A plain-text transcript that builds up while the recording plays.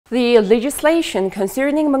The legislation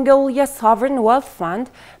concerning Mongolia's sovereign wealth fund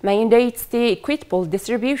mandates the equitable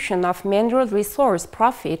distribution of mineral resource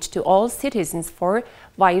profit to all citizens for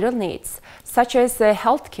vital needs, such as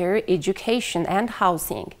healthcare, education, and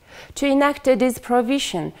housing. To enact this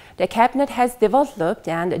provision, the Cabinet has developed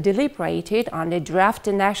and deliberated on the draft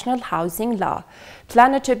national housing law,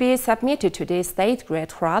 planned to be submitted to the State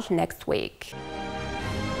Electoral next week.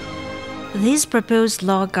 This proposed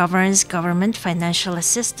law governs government financial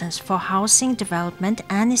assistance for housing development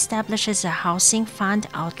and establishes a housing fund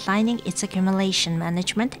outlining its accumulation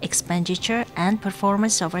management, expenditure, and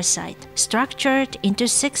performance oversight. Structured into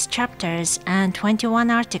 6 chapters and 21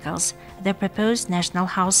 articles, the proposed national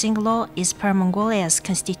housing law is per Mongolia's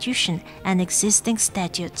constitution and existing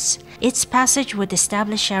statutes. Its passage would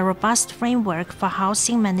establish a robust framework for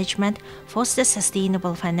housing management, foster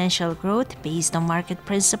sustainable financial growth based on market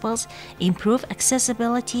principles, improve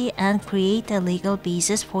accessibility, and create a legal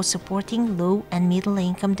basis for supporting low and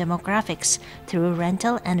middle-income demographics through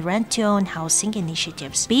rental and rent-to-own housing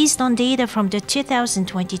initiatives. Based on data from the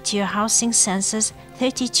 2022 housing census,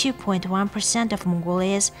 32.1% of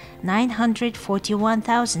Mongolia's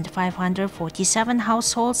 941,547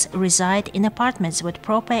 households reside in apartments with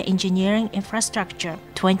proper engineering infrastructure.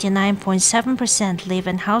 29.7% live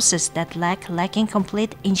in houses that lacking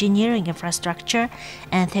complete engineering infrastructure,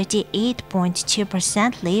 and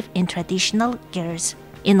 38.2% live in traditional gers.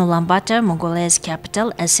 In Ulaanbaatar, Mongolia's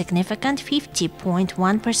capital, a significant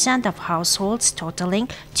 50.1% of households totaling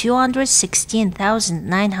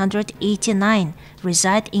 216,989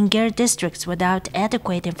 reside in ger districts without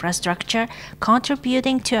adequate infrastructure,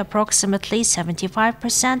 contributing to approximately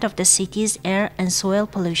 75% of the city's air and soil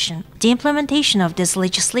pollution. The implementation of this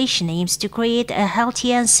legislation aims to create a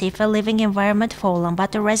healthier and safer living environment for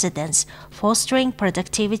Ulaanbaatar residents, fostering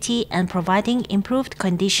productivity and providing improved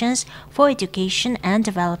conditions for education and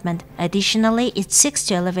development. Additionally, it seeks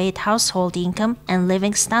to elevate household income and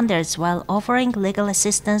living standards while offering legal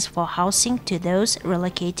assistance for housing to those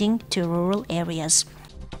relocating to rural areas.